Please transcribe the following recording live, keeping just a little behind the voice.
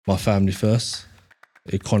my family first,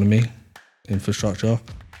 economy, infrastructure,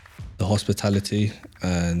 the hospitality,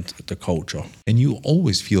 and the culture. And you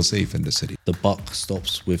always feel safe in the city. The buck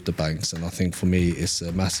stops with the banks, and I think for me, it's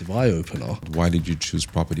a massive eye-opener. Why did you choose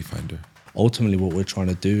Property Finder? Ultimately, what we're trying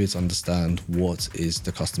to do is understand what is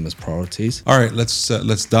the customer's priorities. All right,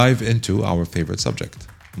 let's dive into our favorite subject,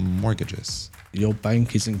 mortgages. Your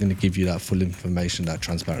bank isn't going to give you that full information, that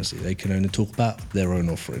transparency. They can only talk about their own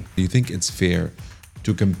offering. Do you think it's fair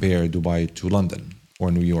to compare Dubai to London or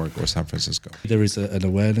New York or San Francisco? There is an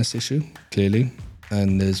awareness issue, clearly,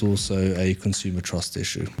 and there's also a consumer trust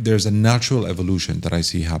issue. There's a natural evolution that I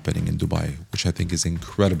see happening in Dubai, which I think is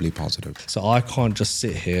incredibly positive. So I can't just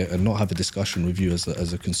sit here and not have a discussion with you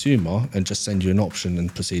as a consumer and just send you an option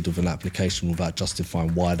and proceed with an application without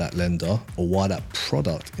justifying why that lender or why that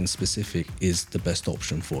product in specific is the best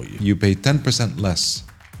option for you. You pay 10% less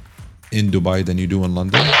in Dubai than you do in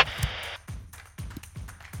London.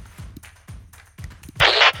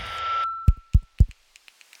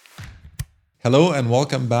 Hello and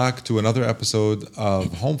welcome back to another episode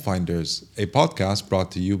of Home Finders, a podcast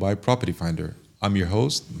brought to you by Property Finder. I'm your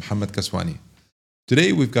host, Mohammed Kaswani.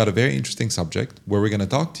 Today we've got a very interesting subject where we're going to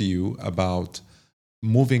talk to you about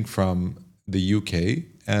moving from the UK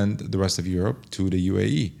and the rest of Europe to the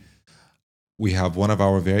UAE. We have one of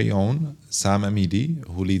our very own, Sam Amidi,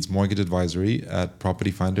 who leads mortgage advisory at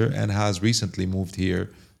Property Finder and has recently moved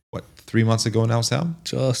here 3 months ago now, Sam?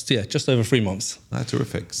 Just over 3 months.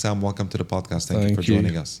 Terrific. Sam, welcome to the podcast. Thank you for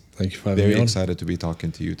joining us. Thank you for having me on. Very excited to be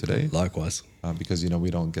talking to you today. Likewise. Because, we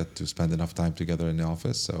don't get to spend enough time together in the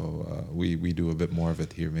office, so we do a bit more of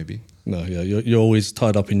it here maybe. No, yeah, you're always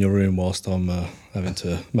tied up in your room whilst I'm having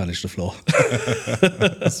to manage the floor.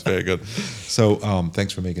 That's very good. So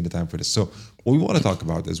thanks for making the time for this. So what we want to talk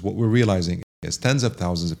about is what we're realizing is tens of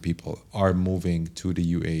thousands of people are moving to the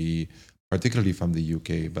UAE, particularly from the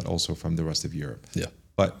UK, but also from the rest of Europe. Yeah.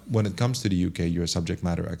 But when it comes to the UK, you're a subject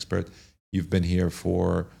matter expert. You've been here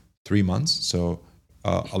for 3 months. So,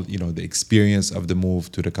 the experience of the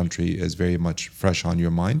move to the country is very much fresh on your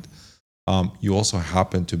mind. You also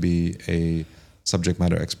happen to be a subject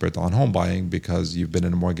matter expert on home buying because you've been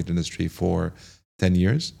in the mortgage industry for 10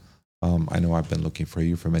 years. I know I've been looking for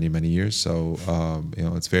you for many, many years. So,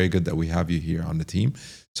 it's very good that we have you here on the team.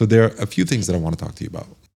 So there are a few things that I want to talk to you about.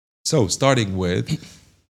 So starting with,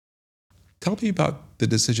 tell me about the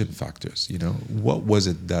decision factors. What was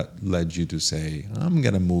it that led you to say, I'm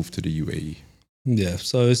going to move to the UAE? Yeah,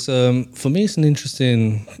 so it's for me, it's an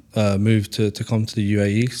interesting move to come to the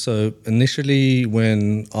UAE. So initially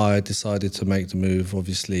when I decided to make the move,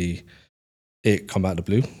 obviously it come out of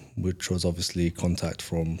the blue, which was obviously contact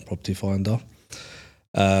from Property Finder.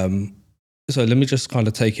 So let me just kind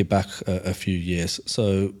of take it back a few years.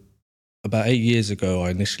 So about 8 years ago,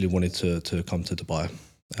 I initially wanted to come to Dubai.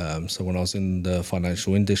 So when I was in the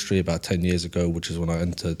financial industry about 10 years ago, which is when I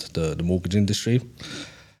entered the mortgage industry,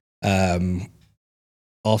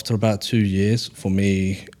 after about 2 years, for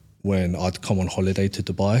me, when I'd come on holiday to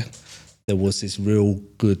Dubai, there was this real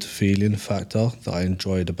good feeling factor that I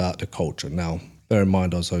enjoyed about the culture. Now, bear in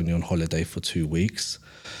mind, I was only on holiday for 2 weeks.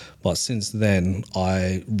 But since then,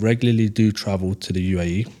 I regularly do travel to the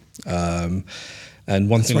UAE. And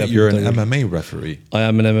one thing you're an MMA referee. I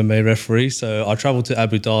am an MMA referee. So I travel to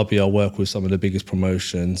Abu Dhabi. I work with some of the biggest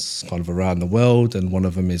promotions kind of around the world. And one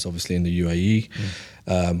of them is obviously in the UAE.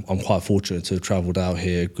 I'm quite fortunate to have traveled out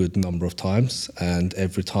here a good number of times. And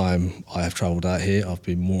every time I have traveled out here, I've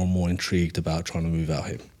been more and more intrigued about trying to move out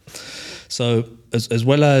here. So as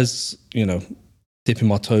well as, dipping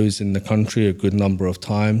my toes in the country a good number of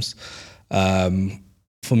times,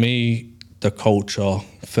 for me, the culture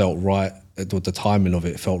felt right. The timing of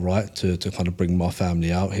it felt right to kind of bring my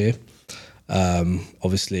family out here.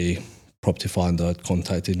 Obviously, Property Finder had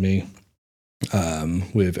contacted me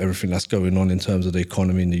with everything that's going on in terms of the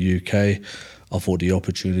economy in the UK. I thought the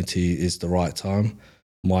opportunity is the right time.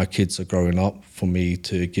 My kids are growing up. For me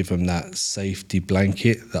to give them that safety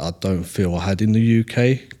blanket that I don't feel I had in the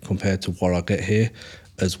UK compared to what I get here,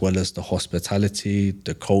 as well as the hospitality,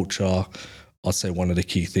 the culture. I'd say one of the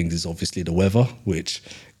key things is obviously the weather, which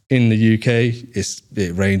in the UK,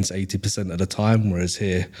 it rains 80% of the time, whereas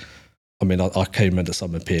here, I came in the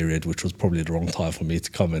summer period, which was probably the wrong time for me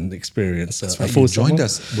to come and experience a full summer. You joined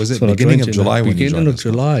us. Was it beginning of July when you joined us?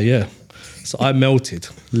 Beginning of July, yeah. So I melted,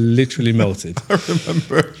 literally melted. I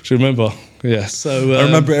remember. Do you remember? Yeah. So I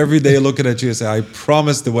remember every day looking at you and saying, I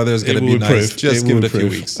promise the weather is going to be nice. Just give it a few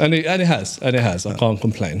weeks. And it has. I can't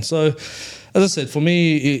complain. So as I said, for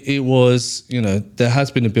me, it was, there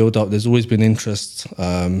has been a build-up. There's always been interest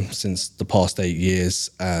since the past 8 years.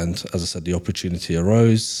 And as I said, the opportunity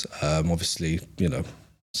arose. Obviously,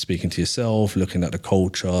 speaking to yourself, looking at the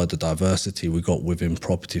culture, the diversity we got within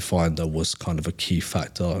Property Finder was kind of a key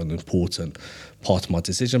factor, an important part of my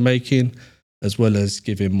decision making, as well as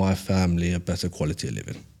giving my family a better quality of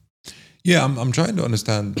living. Yeah, I'm trying to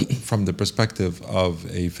understand from the perspective of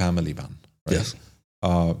a family man, right? Yes.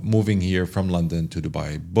 Moving here from London to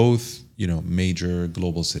Dubai, both, major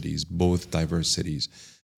global cities, both diverse cities.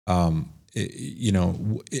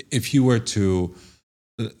 If you were to,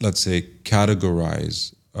 let's say,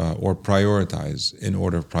 categorize or prioritize in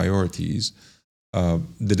order of priorities,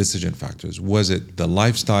 the decision factors, was it the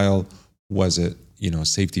lifestyle? Was it,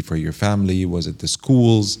 safety for your family? Was it the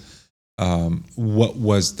schools? What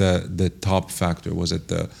was the top factor? Was it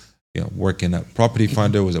the working at Property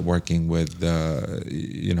Finder? Was it working with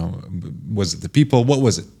was it the people? What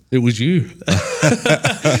was it? It was you.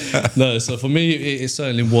 No, so for me, it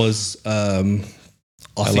certainly was. I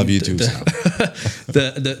love you too, Sam.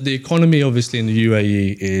 The economy, obviously, in the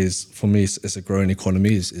UAE is, for me, it's a growing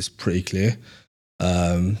economy. It's pretty clear.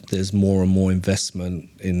 There's more and more investment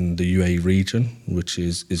in the UAE region, which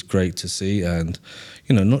is great to see. And,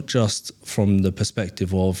 not just from the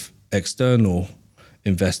perspective of external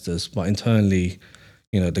investors, but internally,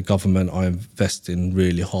 the government are investing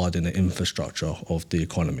really hard in the infrastructure of the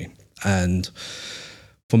economy. And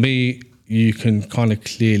for me, you can kind of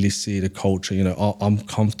clearly see the culture. I'm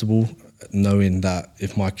comfortable knowing that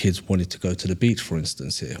if my kids wanted to go to the beach, for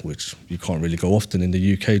instance, here, which you can't really go often in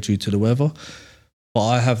the UK due to the weather, but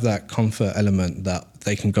I have that comfort element that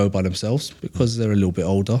they can go by themselves because they're a little bit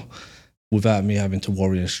older without me having to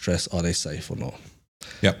worry and stress, are they safe or not?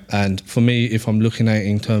 Yeah. And for me, if I'm looking at it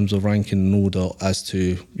in terms of ranking an order as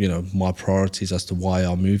to, my priorities as to why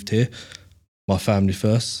I moved here, my family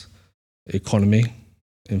first, economy,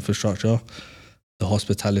 infrastructure, the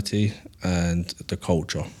hospitality, and the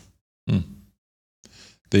culture.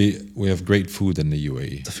 We have great food in the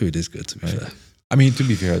UAE. The food is good, to be fair. I mean, to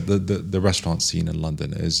be fair, the restaurant scene in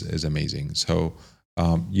London is amazing. So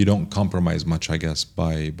you don't compromise much, I guess,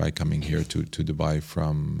 by coming here to Dubai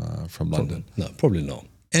from London. No, probably not.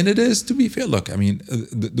 And it is, to be fair, look, I mean,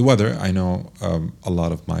 the weather, I know a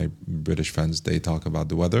lot of my British friends, they talk about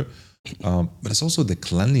the weather, but it's also the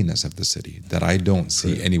cleanliness of the city that I don't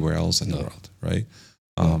see anywhere else in the world, right?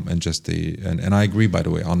 And just and I agree, by the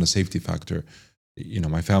way, on the safety factor.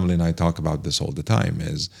 My family and I talk about this all the time,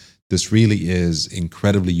 is this really is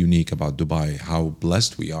incredibly unique about Dubai, how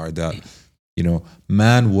blessed we are that,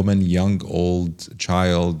 man, woman, young, old,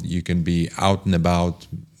 child, you can be out and about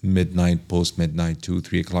midnight, post midnight, 2,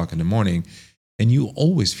 3 o'clock in the morning, and you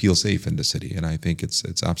always feel safe in the city. And I think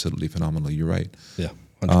it's absolutely phenomenal. You're right. Yeah,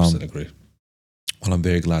 100% agree. Well, I'm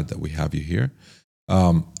very glad that we have you here.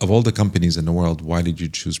 Of all the companies in the world, why did you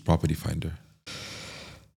choose Property Finder?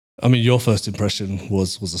 I mean, your first impression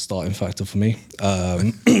was a starting factor for me.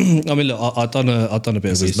 I mean, look, I've done a bit of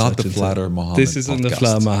research. This is not the Flatter Mohammed. This isn't the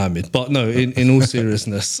Flatter Mohammed. But no, in all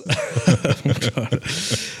seriousness,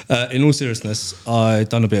 I've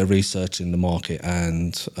done a bit of research in the market,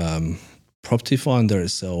 and Property Finder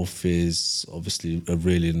itself is obviously a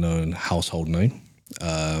really known household name.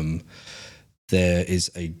 There is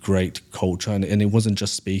a great culture, and it wasn't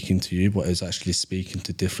just speaking to you, but it was actually speaking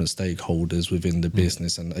to different stakeholders within the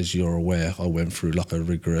business. And as you're aware, I went through like a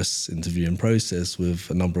rigorous interviewing process with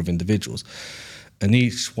a number of individuals, and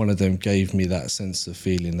each one of them gave me that sense of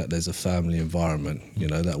feeling that there's a family environment,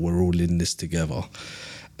 that we're all in this together.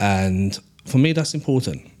 And for me, that's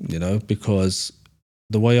important, because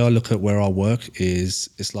the way I look at where I work is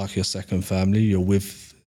it's like your second family. You're with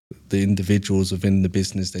the individuals within the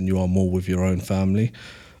business than you are more with your own family.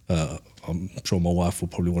 I'm sure my wife will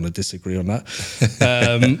probably want to disagree on that.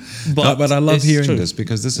 But I love hearing this,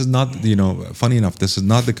 because this is not, funny enough, this is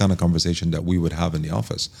not the kind of conversation that we would have in the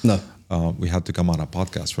office. No. We had to come on a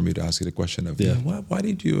podcast for me to ask you the question of, why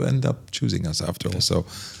did you end up choosing us after all? So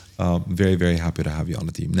very, very happy to have you on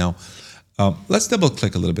the team. Now, let's double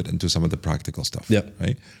click a little bit into some of the practical stuff. Yeah.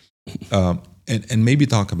 Right. And maybe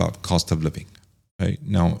talk about cost of living. Right.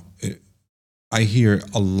 Now, I hear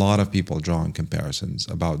a lot of people drawing comparisons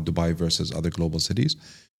about Dubai versus other global cities.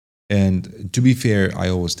 And to be fair, I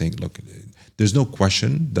always think, look, there's no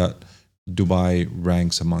question that Dubai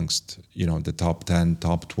ranks amongst, the top 10,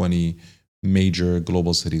 top 20 major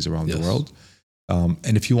global cities around the world.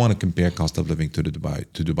 And if you want to compare cost of living to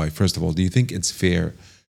Dubai, first of all, do you think it's fair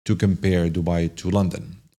to compare Dubai to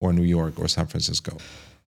London or New York or San Francisco?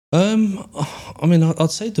 I mean,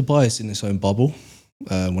 I'd say Dubai is in its own bubble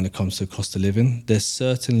when it comes to cost of living. There's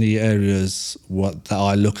certainly areas that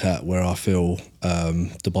I look at where I feel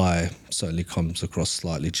Dubai certainly comes across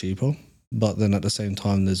slightly cheaper. but then at the same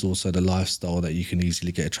time, there's also the lifestyle that you can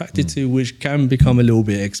easily get attracted to, which can become a little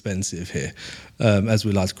bit expensive here, as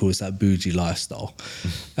we like to call it, that bougie lifestyle.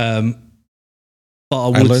 But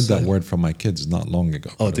I learned that word from my kids not long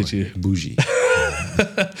ago. Oh, did you? Bougie.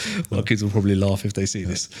 My kids will probably laugh if they see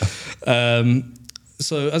this.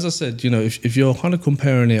 So as I said, if you're kind of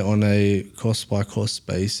comparing it on a cost by cost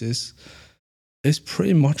basis, it's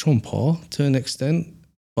pretty much on par to an extent.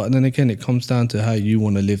 But then again, it comes down to how you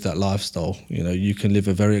want to live that lifestyle. You can live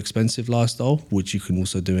a very expensive lifestyle, which you can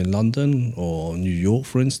also do in London or New York,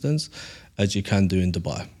 for instance, as you can do in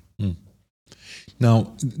Dubai.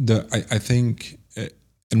 Now, I think,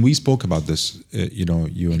 and we spoke about this,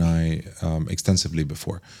 you and I extensively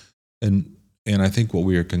before, and I think what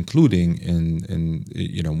we are concluding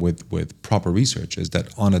with proper research is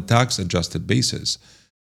that on a tax adjusted basis,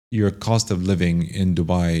 your cost of living in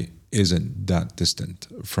Dubai isn't that distant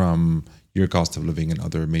from your cost of living in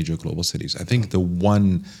other major global cities. I think the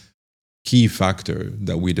one key factor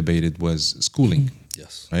that we debated was schooling.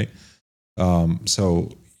 Yes. Right.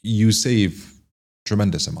 So you save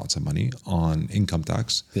tremendous amounts of money on income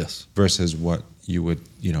tax. Yes. Versus what you would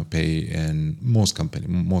pay in most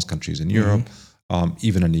countries in Europe,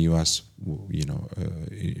 even in the US,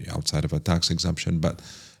 outside of a tax exemption, but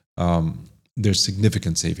there's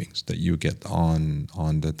significant savings that you get on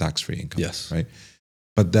the tax-free income. Yes. Right.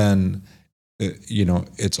 But then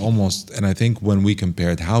it's almost, and I think when we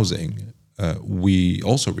compared housing, we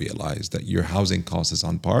also realized that your housing cost is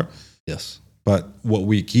on par. Yes. But what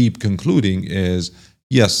we keep concluding is,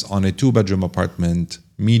 yes, on a 2-bedroom apartment,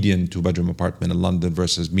 median 2-bedroom apartment in London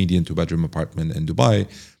versus median 2-bedroom apartment in Dubai,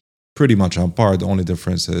 pretty much on par. The only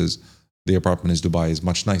difference is the apartment in Dubai is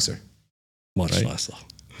much nicer. Much nicer.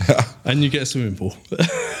 And you get a swimming pool.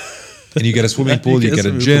 And you get a swimming pool, you get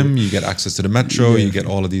a gym, you get access to the metro, you get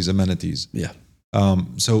all of these amenities. Yeah.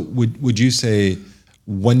 So would you say,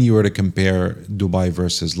 when you were to compare Dubai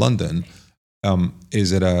versus London,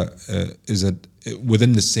 is it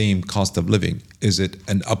within the same cost of living? Is it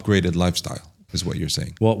an upgraded lifestyle, is what you're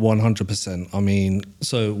saying? Well, 100%. I mean,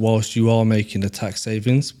 so whilst you are making the tax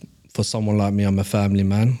savings, for someone like me, I'm a family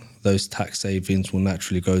man, those tax savings will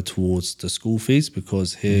naturally go towards the school fees,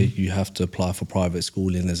 because here you have to apply for private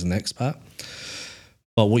schooling as an expat.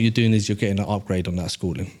 But what you're doing is you're getting an upgrade on that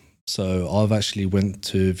schooling. So I've actually went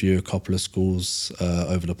to view a couple of schools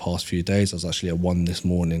over the past few days. I was actually at one this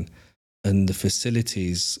morning. And the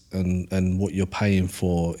facilities and what you're paying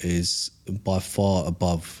for is by far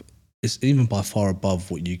above, it's even by far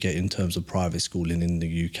above what you get in terms of private schooling in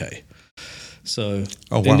the UK. So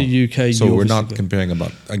in the UK, so we're not comparing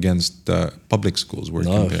against public schools. We're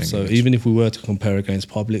comparing. So even if we were to compare against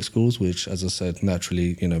public schools, which, as I said,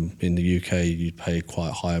 naturally, in the UK, you pay quite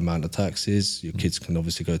a high amount of taxes. Your kids can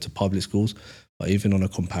obviously go to public schools. But even on a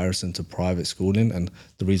comparison to private schooling, and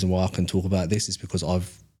the reason why I can talk about this is because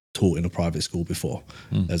I've taught in a private school before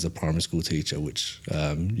as a primary school teacher, which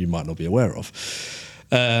you might not be aware of.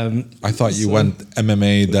 I thought you went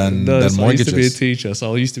MMA then mortgages. I used to be a teacher,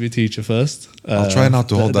 so I used to be a teacher first. I'll try not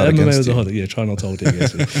to hold that against you. Try not to hold it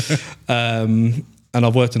against me. And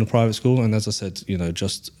I've worked in a private school, and as I said,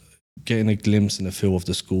 just getting a glimpse and a feel of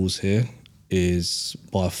the schools here is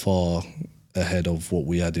by far ahead of what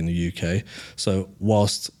we had in the UK. So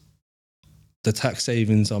whilst the tax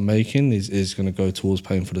savings I'm making is going to go towards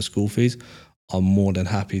paying for the school fees, I'm more than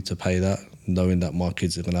happy to pay that, knowing that my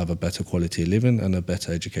kids are going to have a better quality of living and a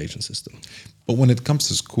better education system. But when it comes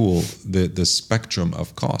to school, the spectrum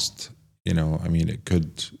of cost, it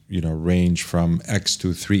could, range from X to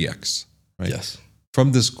 3X, right? Yes.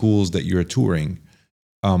 From the schools that you're touring,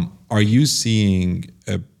 are you seeing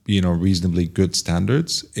reasonably good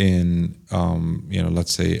standards in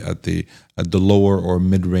let's say at the lower or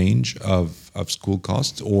mid range of school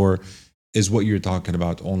costs, or is what you're talking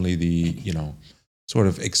about only the sort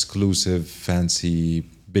of exclusive, fancy,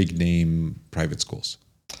 big name private schools?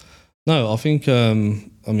 No, I think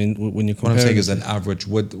when you compare, what I'm saying is an average.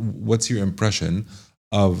 What's your impression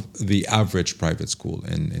of the average private school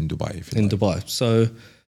in Dubai? In Dubai, so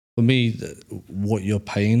for me, what you're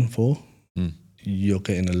paying for, you're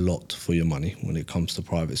getting a lot for your money when it comes to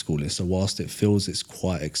private schooling. So whilst it feels it's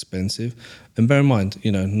quite expensive, and bear in mind,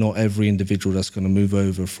 not every individual that's going to move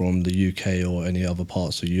over from the UK or any other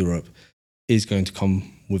parts of Europe is going to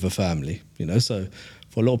come with a family, So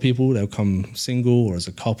for a lot of people, they'll come single or as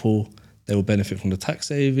a couple. They will benefit from the tax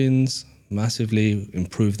savings massively,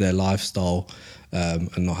 improve their lifestyle,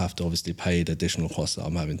 and not have to obviously pay the additional costs that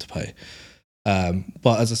I'm having to pay.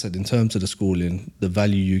 But as I said, in terms of the schooling, the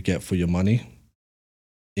value you get for your money,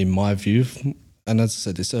 in my view, and as I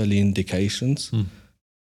said, it's early indications,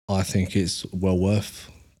 I think it's well worth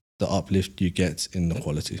the uplift you get in the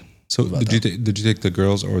quality. So did you take the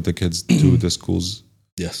girls or the kids to the schools?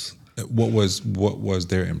 Yes. What was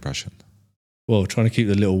their impression? Well, trying to keep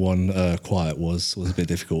the little one quiet was a bit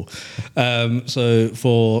difficult. So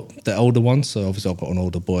for the older ones, so obviously I've got an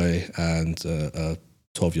older boy and a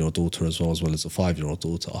 12-year-old daughter as well as a 5-year-old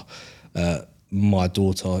daughter. My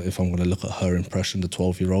daughter, if I'm going to look at her impression, the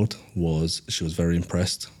 12-year-old, she was very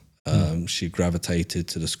impressed. She gravitated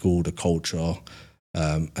to the school, the culture.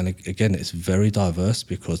 And again, it's very diverse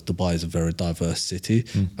because Dubai is a very diverse city.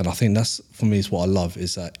 And I think that's, for me, is what I love,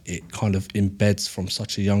 is that it kind of embeds from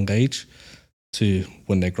such a young age to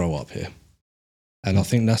when they grow up here. And I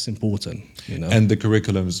think that's important, you know. And the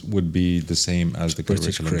curriculums would be the same as the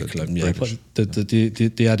British curriculum, yeah. British. But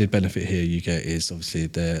the added benefit here you get is obviously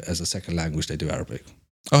as a second language they do Arabic.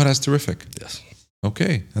 Oh, that's terrific. Yes.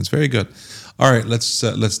 Okay, that's very good. All right,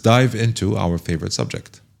 let's dive into our favorite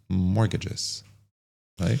subject, mortgages.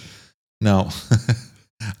 Right now,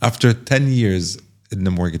 after 10 years in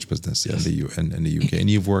the mortgage business in the UK, and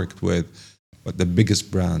you've worked with the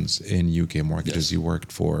biggest brands in UK mortgages. Yes. You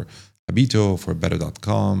worked for Habito, for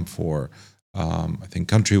Better.com, for I think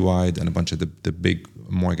Countrywide, and a bunch of the big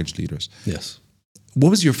mortgage leaders. Yes.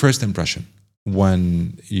 What was your first impression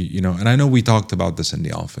when you know? And I know we talked about this in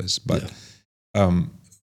the office, but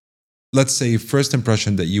let's say first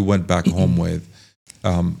impression that you went back home with.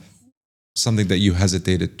 Something that you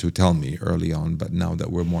hesitated to tell me early on, but now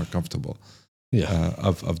that we're more comfortable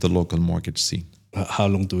of the local mortgage scene. How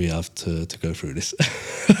long do we have to go through this?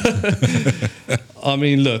 I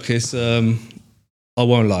mean, look, it's I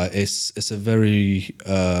won't lie, it's a very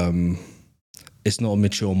it's not a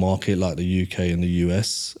mature market like the UK and the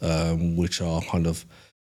US, which are kind of,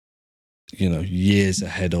 you know, years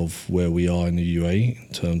ahead of where we are in the UAE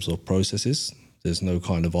in terms of processes. There's no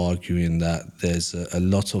kind of arguing that there's a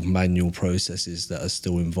lot of manual processes that are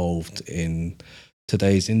still involved in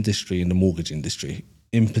today's industry, in the mortgage industry,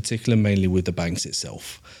 in particular, mainly with the banks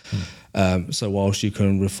itself. So whilst you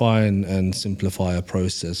can refine and simplify a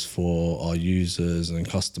process for our users and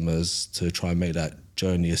customers to try and make that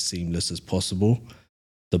journey as seamless as possible,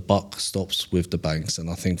 the buck stops with the banks. And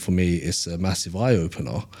I think for me, it's a massive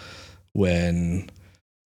eye-opener when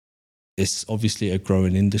it's obviously a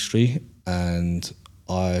growing industry, and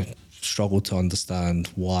I struggle to understand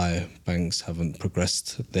why banks haven't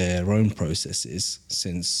progressed their own processes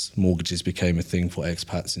since mortgages became a thing for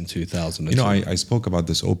expats in 2002. You know, I spoke about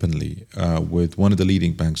this openly with one of the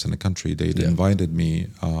leading banks in the country. They'd invited me.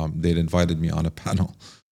 They'd invited me on a panel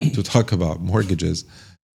to talk about mortgages,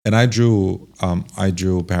 and I drew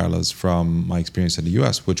parallels from my experience in the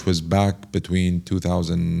US, which was back between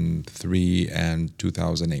 2003 and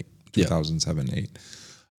 2008. 2007, 8.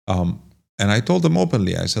 And I told them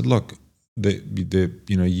openly, I said, look, the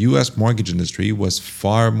US mortgage industry was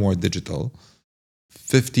far more digital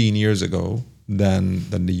 15 years ago than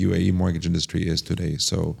the UAE mortgage industry is today.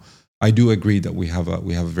 So I do agree that we have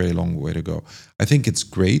a very long way to go. I think it's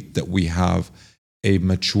great that we have a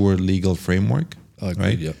mature legal framework,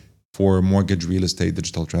 right? For mortgage real estate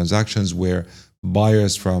digital transactions, where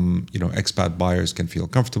buyers from expat buyers can feel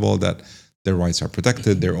comfortable that their rights are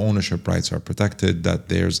protected, their ownership rights are protected, that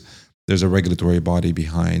there's a regulatory body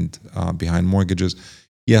behind mortgages.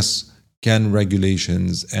 Yes, can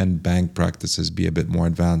regulations and bank practices be a bit more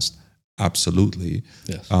advanced? Absolutely.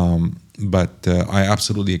 Yes. But I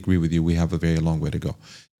absolutely agree with you. We have a very long way to go.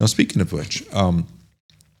 Now, speaking of which,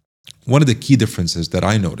 one of the key differences that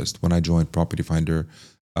I noticed when I joined Property Finder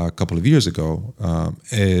a couple of years ago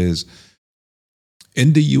is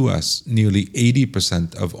in the US, nearly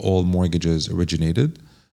 80% of all mortgages originated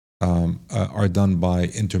are done by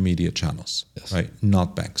intermediate channels, right?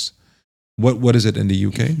 Not banks. What is it in the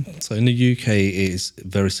UK? So in the UK, it's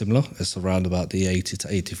very similar. It's around about the 80 to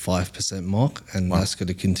 85% mark, and that's going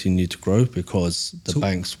to continue to grow because the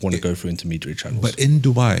banks want to go through intermediary channels. But in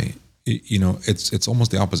Dubai, it's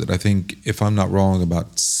almost the opposite. I think, if I'm not wrong,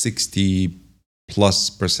 about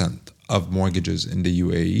 60+% of mortgages in the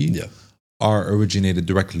UAE are originated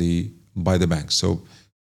directly by the banks. So,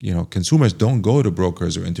 consumers don't go to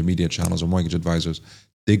brokers or intermediate channels or mortgage advisors.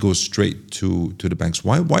 They go straight to the banks.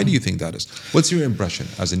 Why do you think that is? What's your impression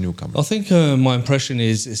as a newcomer? I think my impression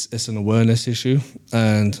is it's an awareness issue.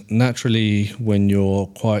 And naturally, when you're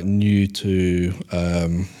quite new to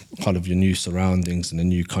kind of your new surroundings in a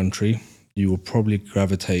new country, you will probably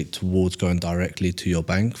gravitate towards going directly to your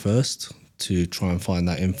bank first to try and find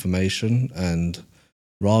that information. And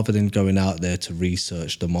rather than going out there to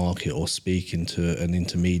research the market or speaking to an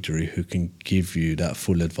intermediary who can give you that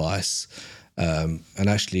full advice and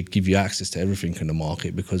actually give you access to everything in the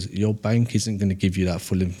market, because your bank isn't going to give you that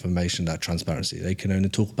full information, that transparency. They can only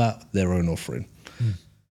talk about their own offering.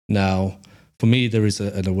 Now, for me, there is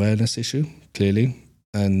an awareness issue, clearly,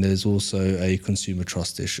 and there's also a consumer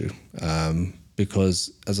trust issue.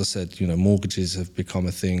 Because, as I said, mortgages have become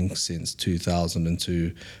a thing since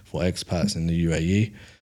 2002 for expats in the UAE,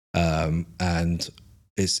 and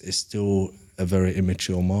it's still a very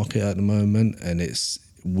immature market at the moment, and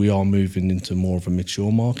we are moving into more of a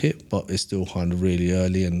mature market, but it's still kind of really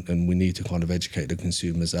early, and we need to kind of educate the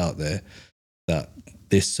consumers out there that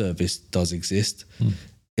this service does exist.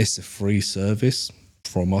 It's a free service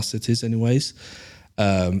from us, it is anyways.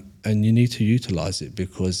 And you need to utilize it,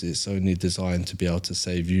 because it's only designed to be able to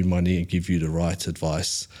save you money and give you the right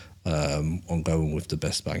advice on going with the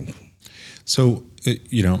best bank. So,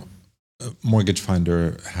 Mortgage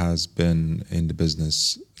Finder has been in the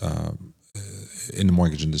business, in the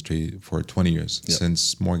mortgage industry for 20 years,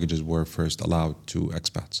 since mortgages were first allowed to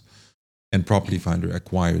expats. And Property Finder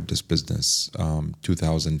acquired this business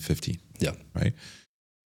 2015. Yeah. Right?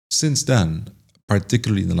 Since then,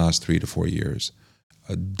 particularly in the last 3 to 4 years,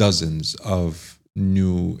 dozens of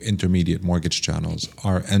new intermediate mortgage channels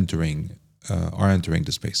are entering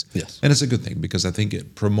the space. Yes. And it's a good thing, because I think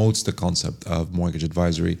it promotes the concept of mortgage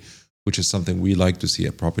advisory, which is something we like to see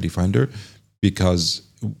at Property Finder, because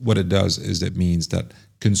what it does is it means that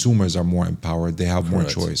consumers are more empowered, they have more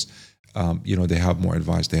choice, they have more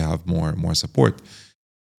advice, they have more support.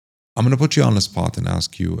 I'm going to put you on the spot and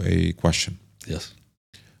ask you a question. Yes.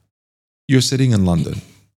 You're sitting in London,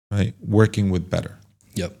 right, working with Better.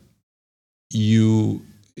 Yep.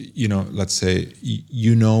 Let's say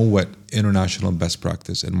what international best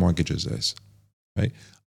practice in mortgages is, right?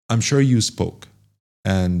 I'm sure you spoke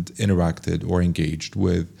and interacted or engaged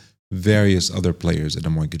with various other players in the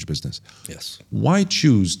mortgage business. Yes. Why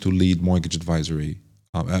choose to lead mortgage advisory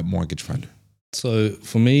at Mortgage Finder? So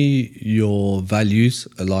for me, your values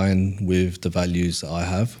align with the values that I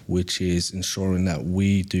have, which is ensuring that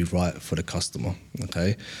we do right for the customer.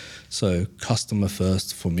 Okay, so customer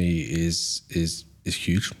first for me is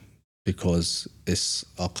huge, because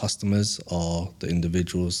our customers are the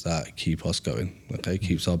individuals that keep us going. Okay,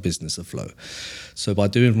 keeps our business afloat. So by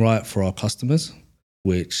doing right for our customers,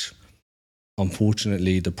 which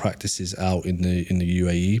unfortunately the practice is out in the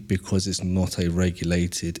UAE, because it's not a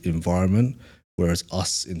regulated environment, whereas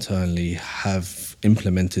us internally have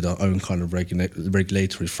implemented our own kind of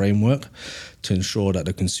regulatory framework to ensure that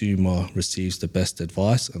the consumer receives the best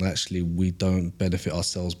advice, and actually we don't benefit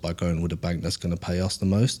ourselves by going with a bank that's going to pay us the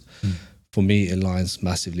most. For me, it aligns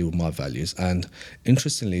massively with my values. And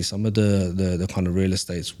interestingly, some of the kind of real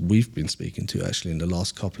estates we've been speaking to actually in the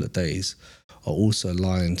last couple of days are also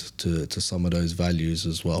aligned to some of those values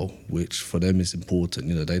as well, which for them is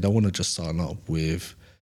important. They don't want to just sign up with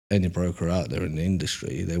any broker out there in the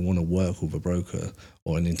industry. They want to work with a broker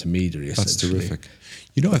or an intermediary, essentially. That's terrific.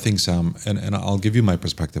 I think, Sam, and I'll give you my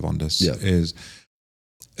perspective on this, is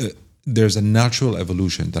there's a natural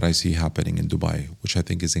evolution that I see happening in Dubai, which I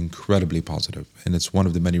think is incredibly positive. And it's one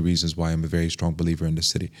of the many reasons why I'm a very strong believer in the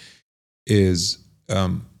city, is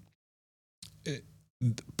the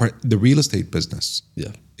real estate business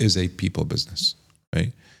is a people business,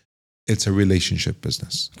 right? It's a relationship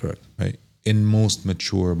business. Correct. Right? In most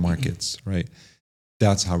mature markets, right?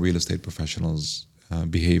 That's how real estate professionals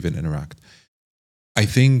behave and interact. I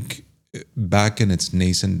think back in its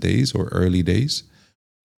nascent days or early days,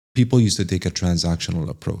 people used to take a transactional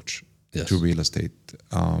approach to real estate,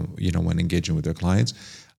 when engaging with their clients.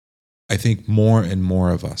 I think more and more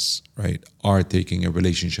of us, right, are taking a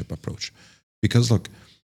relationship approach. Because look,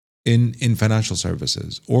 in financial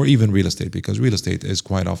services or even real estate, because real estate is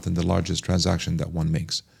quite often the largest transaction that one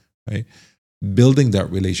makes, right? Building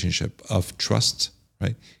that relationship of trust,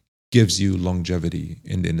 right, gives you longevity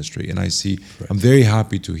in the industry. And I'm very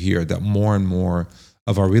happy to hear that more and more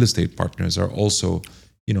of our real estate partners are also,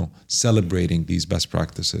 celebrating these best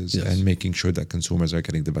practices and making sure that consumers are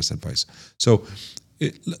getting the best advice. So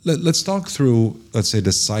let's talk through, let's say,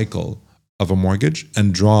 the cycle of a mortgage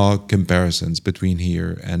and draw comparisons between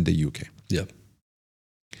here and the UK. Yeah.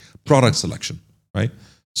 Product selection, right?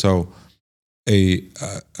 So a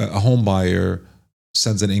home buyer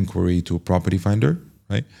sends an inquiry to a Property Finder,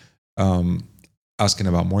 right? Asking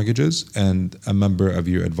about mortgages, and a member of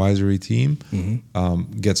your advisory team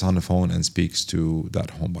gets on the phone and speaks to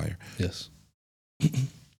that home buyer. Yes.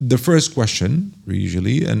 The first question,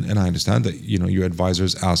 usually, and I understand that your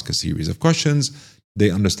advisors ask a series of questions.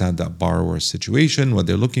 They understand that borrower's situation, what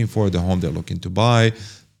they're looking for, the home they're looking to buy,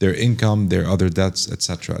 their income, their other debts,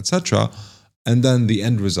 etc., etc. And then the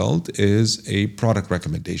end result is a product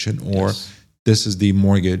recommendation or this is the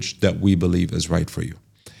mortgage that we believe is right for you.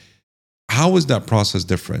 How is that process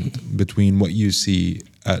different between what you see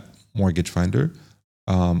at Mortgage Finder,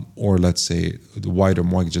 or let's say the wider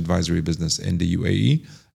mortgage advisory business in the UAE,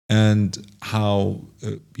 and how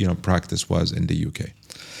practice was in the UK?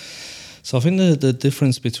 So I think the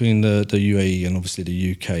difference between the UAE and obviously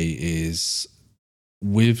the UK is,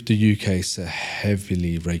 with the UK, it's a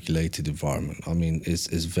heavily regulated environment. I mean, it's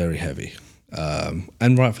very heavy,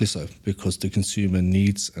 and rightfully so, because the consumer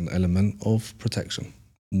needs an element of protection,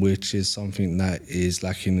 which is something that is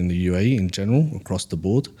lacking in the UAE in general across the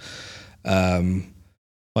board.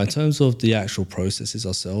 But in terms of the actual processes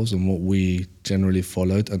ourselves and what we generally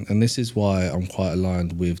followed, and this is why I'm quite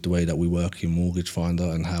aligned with the way that we work in Mortgage Finder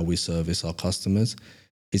and how we service our customers,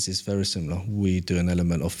 is it's very similar. We do an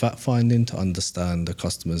element of fact finding to understand the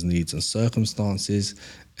customer's needs and circumstances,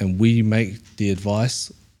 and we make the advice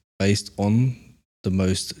based on the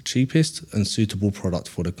most cheapest and suitable product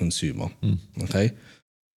for the consumer. Okay.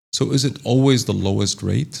 So is it always the lowest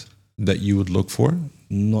rate that you would look for?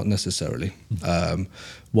 Not necessarily.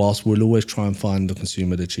 Whilst we'll always try and find the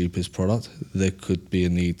consumer the cheapest product, there could be a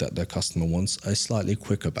need that their customer wants a slightly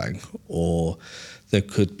quicker bank, or there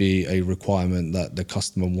could be a requirement that the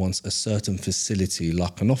customer wants a certain facility,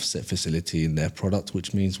 like an offset facility in their product,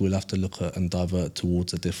 which means we'll have to look at and divert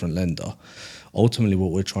towards a different lender. Ultimately,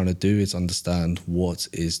 what we're trying to do is understand what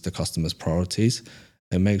is the customer's priorities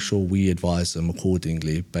and make sure we advise them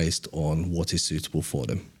accordingly based on what is suitable for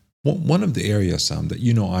them. Well, one of the areas, Sam, that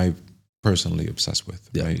I'm personally obsessed with,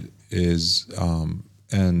 right, is,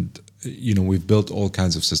 we've built all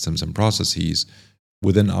kinds of systems and processes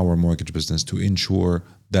within our mortgage business to ensure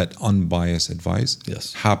that unbiased advice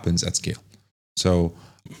happens at scale. So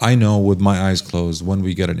I know with my eyes closed, when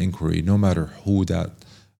we get an inquiry, no matter who that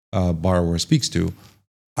borrower speaks to,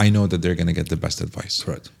 I know that they're going to get the best advice.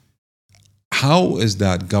 Correct. How is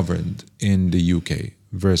that governed in the UK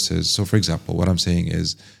versus, so for example, what I'm saying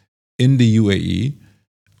is, in the UAE,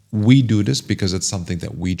 we do this because it's something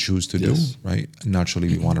that we choose to do, right? Naturally,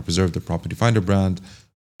 we want to preserve the Property Finder brand.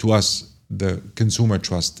 To us, the consumer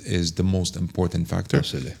trust is the most important factor.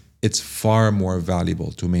 Absolutely. It's far more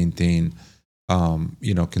valuable to maintain,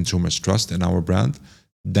 consumers' trust in our brand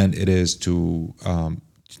than it is to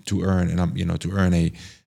earn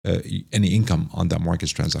any income on that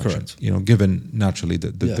mortgage transaction. Correct. Given naturally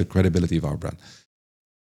the credibility of our brand.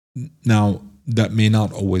 Now, that may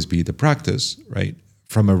not always be the practice, right?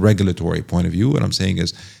 From a regulatory point of view, what I'm saying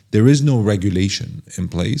is there is no regulation in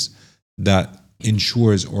place that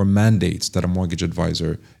ensures or mandates that a mortgage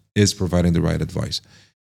advisor is providing the right advice.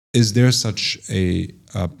 Is there such a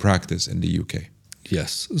practice in the UK?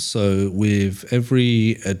 Yes. So with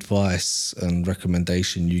every advice and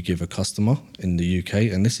recommendation you give a customer in the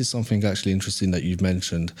UK, and this is something actually interesting that you've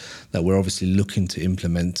mentioned that we're obviously looking to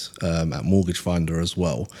implement at Mortgage Finder as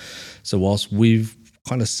well. So whilst we've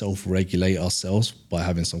kind of self-regulate ourselves by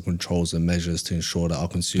having some controls and measures to ensure that our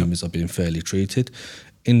consumers are being fairly treated,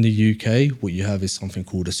 in the UK, what you have is something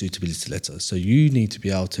called a suitability letter. So you need to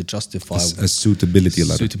be able to justify a suitability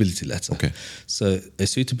letter. Suitability letter. Okay. So a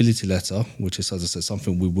suitability letter, which is, as I said,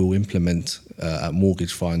 something we will implement at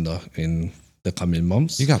Mortgage Finder in the coming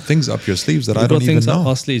months. You got things up your sleeves that I don't even know. We've got things up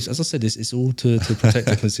our sleeves. As I said, it's all to protect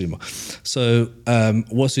the consumer. So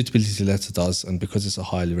what suitability letter does, and because it's a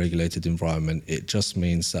highly regulated environment, it just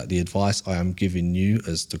means that the advice I am giving you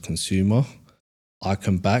as the consumer, I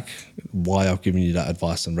can back why I've given you that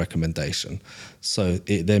advice and recommendation. So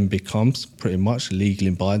it then becomes pretty much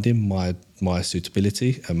legally binding, my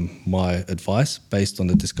suitability and my advice based on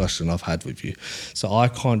the discussion I've had with you. So I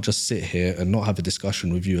can't just sit here and not have a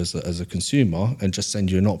discussion with you as a consumer and just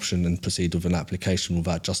send you an option and proceed with an application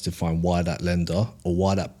without justifying why that lender or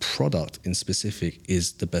why that product in specific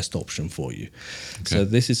is the best option for you. Okay. So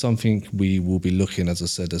this is something we will be looking, as I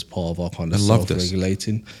said, as part of our kind of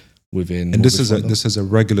self-regulating. Within and this is a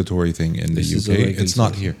regulatory thing in the UK. It's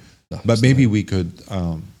not here, but maybe we could.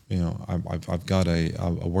 I've got a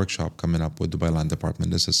workshop coming up with Dubai Land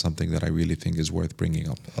Department. This is something that I really think is worth bringing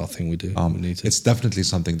up. I think we do. We need to. It's definitely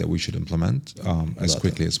something that we should implement as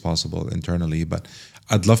quickly as possible internally. But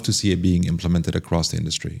I'd love to see it being implemented across the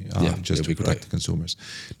industry, just to protect the consumers.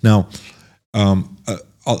 Now,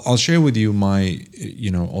 I'll share with you my,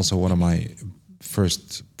 also one of my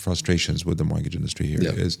first frustrations with the mortgage industry here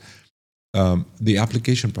is the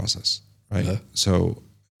application process, right? So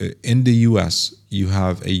in the US, you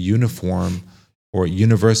have a uniform or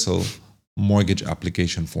universal mortgage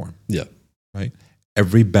application form. Yeah. Right?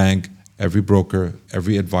 Every bank, every broker,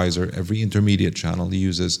 every advisor, every intermediate channel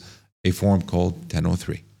uses a form called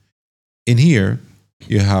 1003. In here,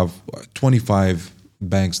 you have 25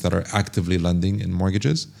 banks that are actively lending in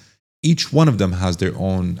mortgages. Each one of them has their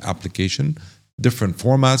own application, different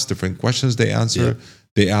formats, different questions they answer. Yeah.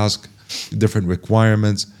 They ask different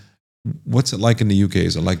requirements. What's it like in the UK?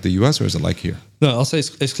 Is it like the US or is it like here? No, I'll say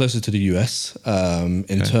it's closer to the US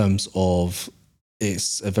in terms of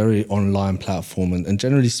it's a very online platform, and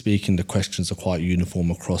generally speaking, the questions are quite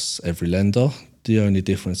uniform across every lender. The only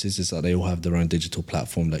difference is that they all have their own digital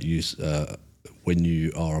platform that use when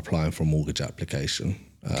you are applying for a mortgage application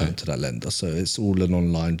to that lender. So it's all an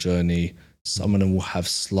online journey. Some of them will have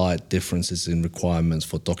slight differences in requirements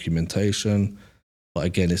for documentation, but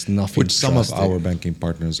again, it's nothing Which some drastic. of our banking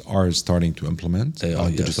partners are starting to implement. They are,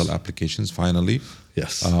 digital yes. applications finally.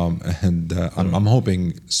 Yes. I'm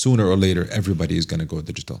hoping sooner or later everybody is going to go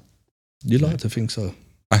digital. You like to think so.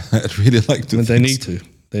 I'd really like to. I mean, they need to.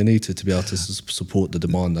 They need to be able to support the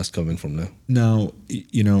demand that's coming from there. Now,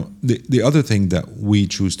 the other thing that we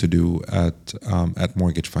choose to do at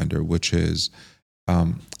Mortgage Finder, which is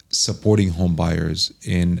supporting home buyers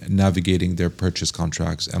in navigating their purchase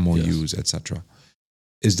contracts, MOUs, etc.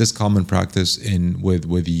 Is this common practice with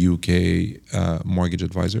UK mortgage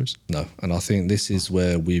advisors? No, and I think this is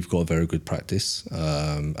where we've got a very good practice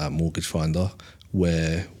at Mortgage Finder,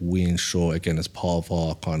 where we ensure, again, as part of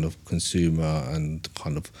our kind of consumer and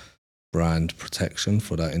kind of brand protection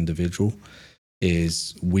for that individual,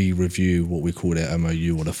 is we review what we call their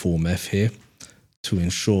MOU or the Form F here to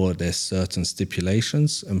ensure there's certain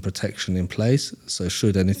stipulations and protection in place. So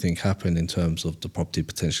should anything happen in terms of the property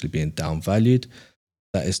potentially being downvalued,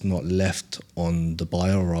 that is not left on the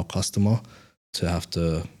buyer or our customer to have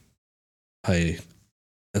to pay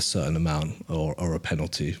a certain amount or a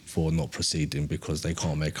penalty for not proceeding because they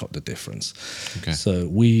can't make up the difference. Okay. So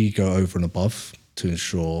we go over and above to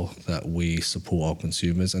ensure that we support our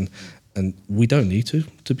consumers, and we don't need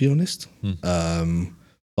to be honest.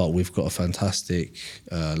 But we've got a fantastic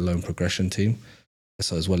loan progression team.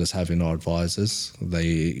 So as well as having our advisors,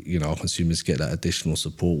 our consumers get that additional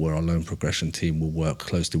support where our loan progression team will work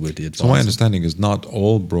closely with the advisor. So my understanding is not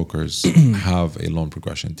all brokers have a loan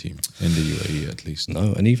progression team in the UAE, at least.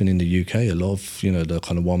 No, and even in the UK, a lot of the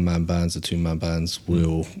kind of one-man bands, the two-man bands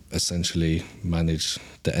will essentially manage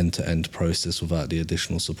the end-to-end process without the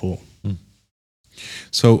additional support.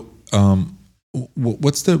 So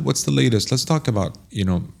what's the latest? Let's talk about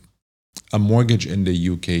a mortgage in the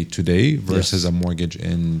UK today versus a mortgage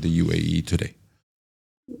in the UAE today.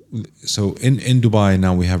 So in Dubai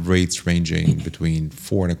now we have rates ranging between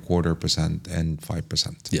 4.25% and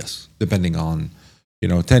 5%. Yes, depending on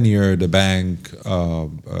 10-year, the bank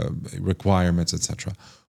requirements, etc.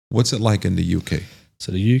 What's it like in the UK?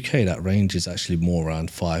 So the UK, that range is actually more around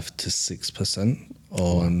 5 to 6%.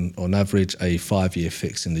 On average, a 5-year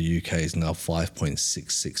fix in the UK is now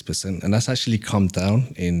 5.66%, and that's actually come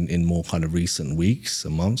down in more kind of recent weeks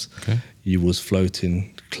and months. Okay. You was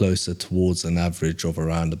floating closer towards an average of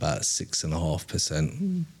around about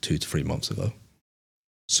 6.5% 2 to 3 months ago.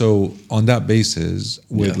 So on that basis,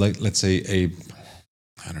 with let's say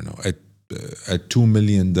a 2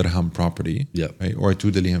 million dirham property, right, or a 2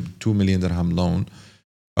 million dirham loan,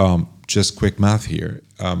 just quick math here.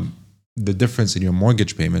 The difference in your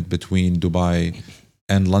mortgage payment between Dubai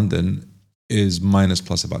and London is minus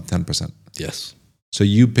plus about 10%. Yes. So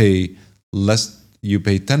you pay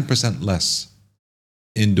 10% less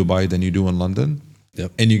in Dubai than you do in London.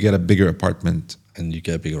 Yep. And you get a bigger apartment. And you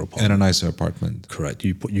get a bigger apartment. And a nicer apartment. Correct.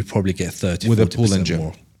 You probably get 30, with a pool and gym.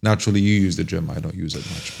 More. Naturally, you use the gym. I don't use it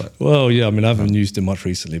much, but well, yeah. I mean, I haven't used it much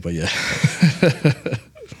recently, but yeah.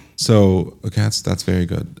 So okay, that's very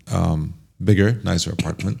good. Bigger, nicer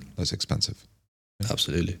apartment, less expensive.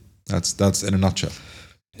 Absolutely. That's in a nutshell.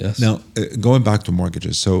 Yes. Now, going back to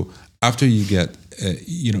mortgages. So after you get,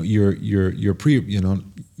 you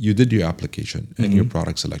did your application and your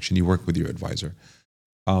product selection. You work with your advisor.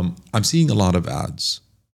 I'm seeing a lot of ads,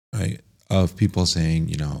 right, of people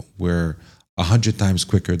saying, we're 100 times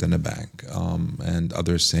quicker than a bank, and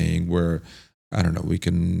others saying we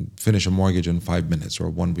can finish a mortgage in 5 minutes, or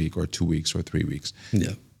 1 week, or 2 weeks, or 3 weeks.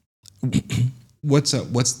 Yeah. What's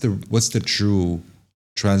the true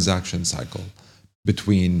transaction cycle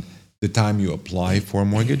between the time you apply for a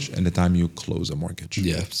mortgage and the time you close a mortgage?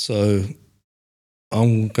 Yeah. So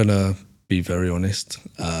I'm gonna be very honest.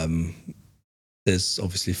 There's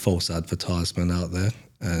obviously false advertisement out there,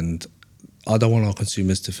 and I don't want our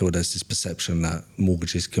consumers to feel there's this perception that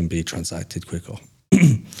mortgages can be transacted quicker.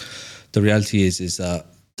 The reality is that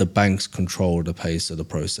the banks control the pace of the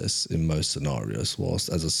process in most scenarios, whilst,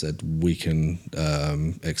 as I said, we can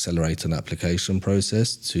accelerate an application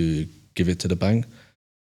process to give it to the bank.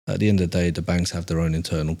 At the end of the day, the banks have their own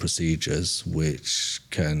internal procedures which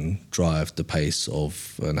can drive the pace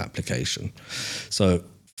of an application. So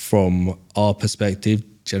from our perspective,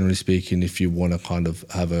 generally speaking, if you want to kind of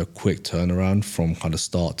have a quick turnaround from kind of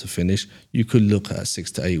start to finish, you could look at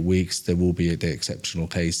 6 to 8 weeks. There will be the exceptional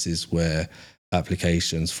cases where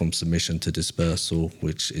applications from submission to dispersal,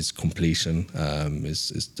 which is completion,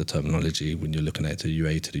 is the terminology when you're looking at the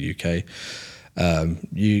UAE to the UK.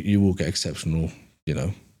 You will get exceptional,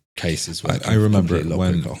 cases. Where I remember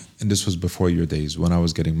when, quicker. and this was before your days, when I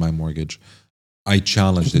was getting my mortgage, I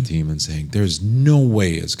challenged the team and saying, there's no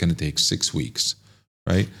way it's going to take 6 weeks,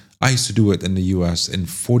 right? I used to do it in the US in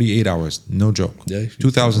 48 hours, no joke. Yeah,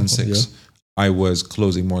 2006, yeah. I was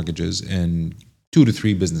closing mortgages in 2 to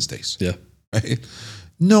 3 business days. Yeah. Right?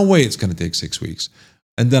 No way it's going to take 6 weeks.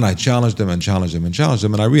 And then I challenged them and challenged them and challenged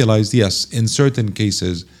them. And I realized, yes, in certain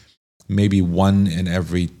cases, maybe 1 in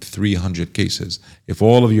every 300 cases, if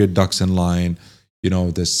all of your ducks in line,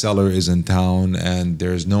 the seller is in town and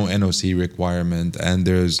there's no NOC requirement and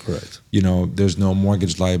there's, Correct. There's no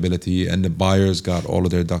mortgage liability and the buyer's got all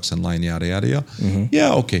of their ducks in line, yada, yada, yada. Mm-hmm.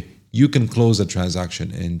 Yeah, okay. You can close a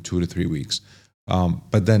transaction in 2 to 3 weeks.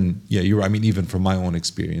 But then, yeah, you're right. I mean, even from my own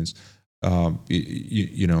experience,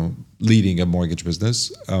 leading a mortgage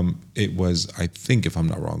business, it was, I think, if I'm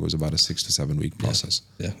not wrong, it was about a 6 to 7 week process.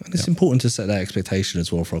 Yeah. And it's important to set that expectation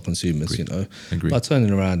as well for our consumers, Agreed. by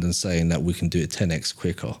turning around and saying that we can do it 10x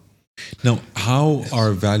quicker. Now, how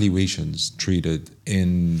are valuations treated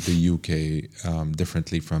in the UK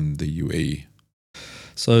differently from the UAE?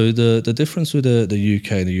 So the difference with the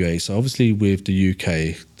UK and the UAE, so obviously with the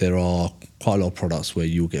UK, there are quite a lot of products where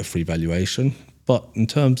you'll get free valuation. But in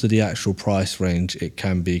terms of the actual price range, it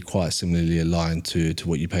can be quite similarly aligned to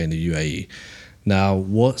what you pay in the UAE. Now,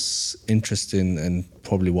 what's interesting and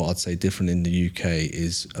probably what I'd say different in the UK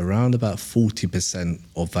is around about 40%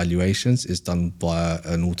 of valuations is done via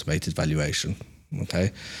an automated valuation.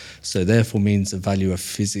 Okay, so therefore means the valuer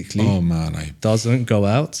physically doesn't go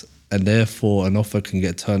out, and therefore an offer can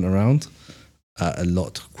get turned around at a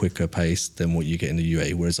lot quicker pace than what you get in the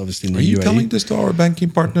UAE. Whereas obviously in the UAE... Are you telling this to our banking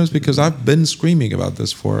partners? Because I've been screaming about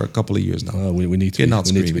this for a couple of years now. We need to. You're not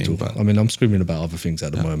we need screaming, to be talking. but... I mean, I'm screaming about other things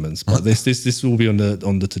at the moment, but this will be on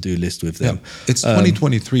the to-do list with them. Yeah. It's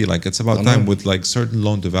 2023. It's about time with certain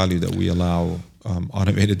loan to value that we allow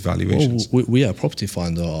automated valuations. Well, we at Property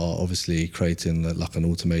Finder are obviously creating an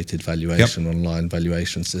automated valuation, online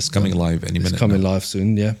valuation system. It's coming live any minute. It's coming live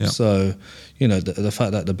soon, yeah. So, the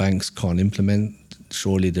fact that the banks can't implement,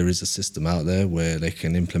 surely there is a system out there where they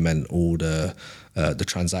can implement all the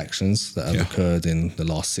transactions that have occurred in the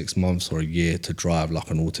last 6 months or a year to drive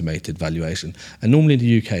an automated valuation. And normally in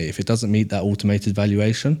the UK, if it doesn't meet that automated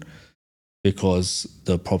valuation, because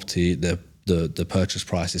the property, the purchase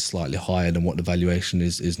price is slightly higher than what the valuation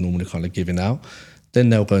is normally kind of giving out, then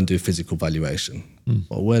they'll go and do physical valuation.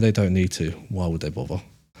 But where they don't need to, why would they bother?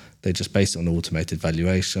 They just base it on the automated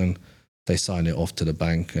valuation, they sign it off to the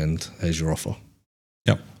bank, and here's your offer.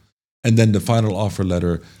 Yep. And then the final offer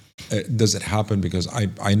letter, does it happen? Because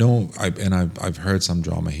I know, I've heard some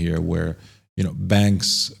drama here where,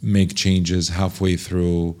 banks make changes halfway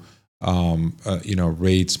through,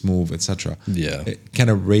 rates move, etc. Yeah. Can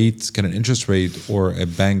an interest rate or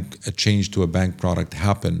a change to a bank product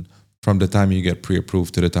happen from the time you get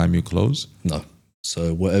pre-approved to the time you close? No.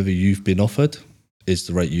 So whatever you've been offered is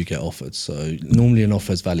the rate you get offered. So normally an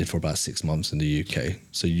offer is valid for about 6 months in the UK.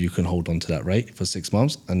 So you can hold on to that rate for 6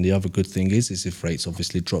 months. And the other good thing is if rates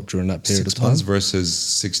obviously drop during that period of time. 6 months versus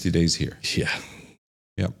 60 days here. Yeah.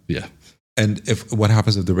 Yep. Yeah. And what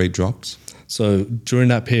happens if the rate drops? So during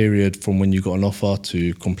that period from when you got an offer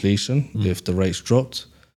to completion, if the rates dropped,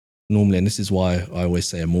 normally, and this is why I always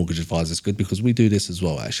say a mortgage advisor is good, because we do this as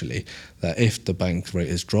well, actually, that if the bank rate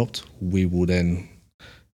is dropped, we will then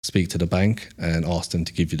speak to the bank and ask them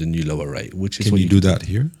to give you the new lower rate, which is Can what you do that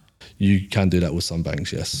here? You can do that with some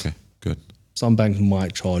banks, yes. Okay, good. Some banks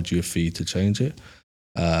might charge you a fee to change it.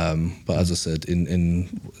 But as I said,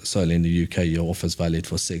 certainly in the UK, your offer's valid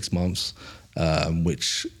for 6 months,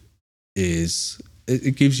 which is,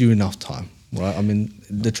 it gives you enough time, right? I mean,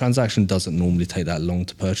 the transaction doesn't normally take that long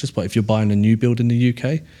to purchase, but if you're buying a new build in the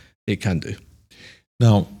UK, it can do.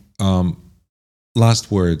 Now,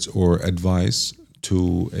 last words or advice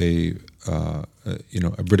to a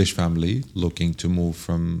British family looking to move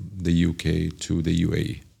from the UK to the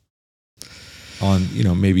UAE on,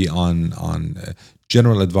 maybe on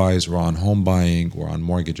general advice or on home buying or on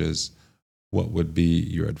mortgages. What would be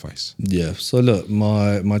your advice? Yeah. So look,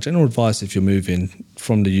 my general advice if you're moving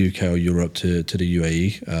from the UK or Europe to the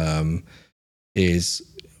UAE is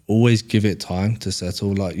always give it time to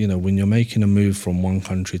settle. Like, you know, when you're making a move from one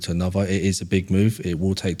country to another, it is a big move. It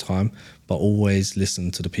will take time, but always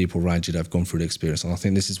listen to the people around you that have gone through the experience. And I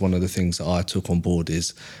think this is one of the things that I took on board,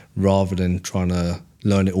 is rather than trying to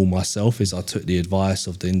learn it all myself, is I took the advice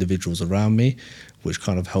of the individuals around me, which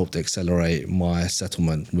kind of helped accelerate my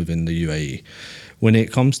settlement within the UAE. When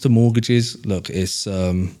it comes to mortgages, look, it's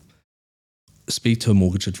speak to a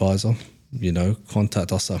mortgage advisor, you know,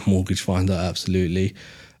 contact us at Mortgage Finder, absolutely.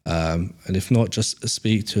 And if not, just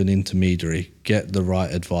speak to an intermediary, get the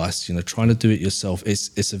right advice. You know, trying to do it yourself,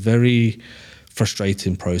 it's a very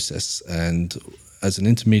frustrating process. And as an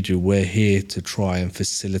intermediary, we're here to try and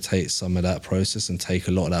facilitate some of that process and take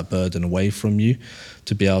a lot of that burden away from you,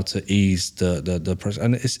 to be able to ease the process.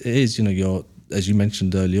 And it is, you know, as you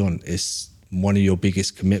mentioned early on, it's one of your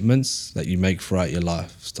biggest commitments that you make throughout your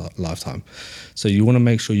lifetime. So you want to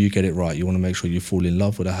make sure you get it right. You want to make sure you fall in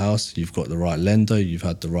love with a house, you've got the right lender, you've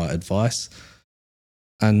had the right advice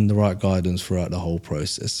and the right guidance throughout the whole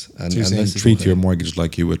process. And, So you're saying treat your mortgage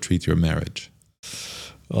like you would treat your marriage.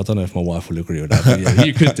 I don't know if my wife will agree with that, but yeah,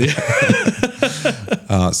 you could do.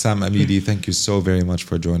 Sam Amidi, thank you so very much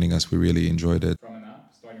for joining us. We really enjoyed it. From an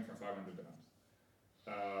app starting from 500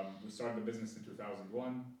 dirhams. We started the business in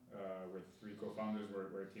 2001 with 3 co-founders.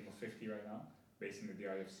 We're a team of 50 right now, based in the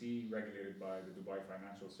DIFC, regulated by the Dubai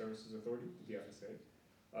Financial Services Authority, the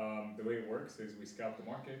DFSA. The way it works is we scout the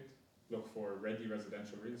market, look for ready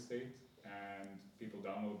residential real estate, and people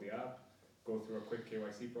download the app, go through a quick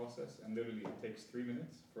KYC process, and literally it takes 3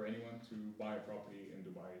 minutes for anyone to buy a property in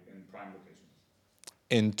Dubai in prime locations.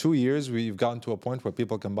 In 2 years, we've gotten to a point where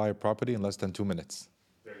people can buy a property in less than 2 minutes.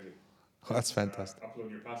 Very good. That's fantastic. Upload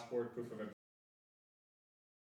your passport, proof of